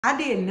I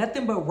did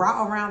nothing but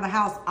route around the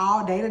house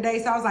all day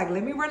today. So I was like,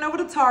 let me run over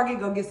to Target,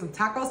 go get some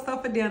taco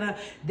stuff for dinner.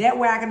 That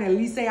way I can at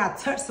least say I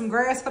touched some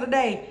grass for the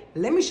day.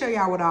 Let me show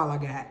y'all what all I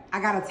got. I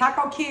got a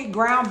taco kit,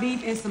 ground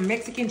beef, and some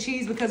Mexican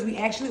cheese because we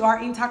actually are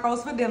eating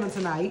tacos for dinner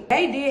tonight.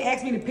 They did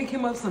ask me to pick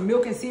him up some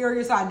milk and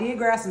cereal. So I did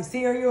grab some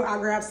cereal. I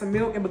grabbed some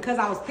milk. And because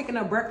I was picking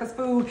up breakfast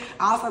food,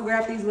 I also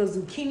grabbed these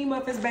little zucchini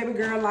muffins baby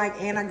girl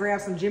like, and I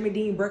grabbed some Jimmy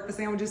Dean breakfast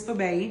sandwiches for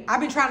babe.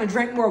 I've been trying to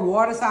drink more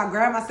water. So I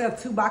grabbed myself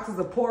 2 boxes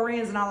of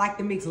pour-ins, and I like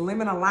to mix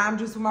lemon and lime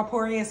juice with my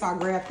pour-in, so I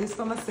grabbed this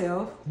for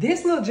myself.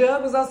 This little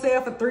jug was on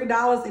sale for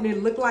 $3, and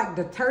it looked like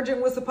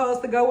detergent was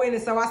supposed to go in,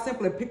 and so I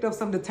simply picked up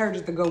some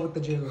detergent to go with the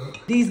jug.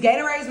 These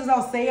Gatorades was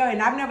on sale,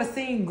 and I've never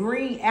seen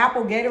green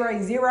apple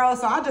Gatorade Zero,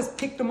 so I just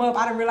picked them up.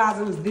 I didn't realize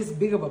it was this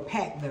big of a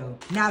pack though.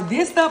 Now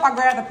this stuff I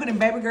grabbed to put in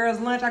baby girl's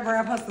lunch. I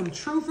grabbed her some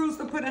True Fruits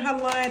to put in her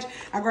lunch.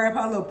 I grabbed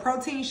her a little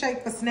protein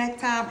shake for snack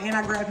time, and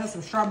I grabbed her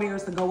some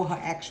strawberries to go with her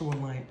actual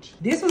lunch.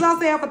 This was on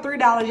sale for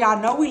 $3. Y'all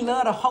know we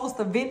love to host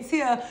events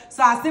here,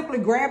 so I simply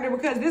grabbed it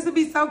because this would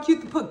be so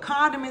cute to put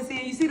condiments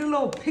in. You see the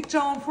little picture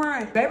on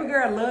front? Baby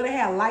girl love to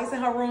have lights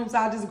in her room, so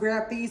I just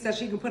grabbed these so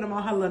she can put them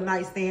on her little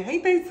nightstand.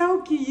 Ain't they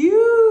so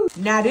cute?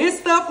 Now this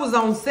stuff was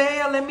on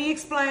sale. Let me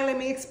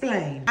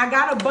explain. I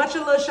got a bunch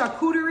of little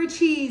charcuterie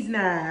cheese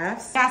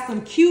knives. Got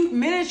some cute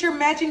miniature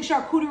matching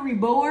charcuterie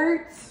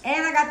boards.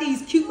 And I got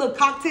these cute little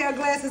cocktail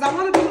glasses. I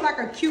want to do like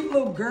a cute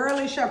little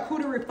girly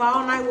charcuterie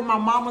fall night with my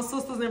mama,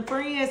 sisters, and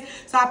friends.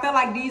 So I felt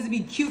like these would be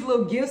cute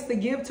little gifts to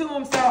give to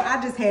them. So I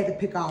just had to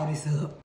pick all this up.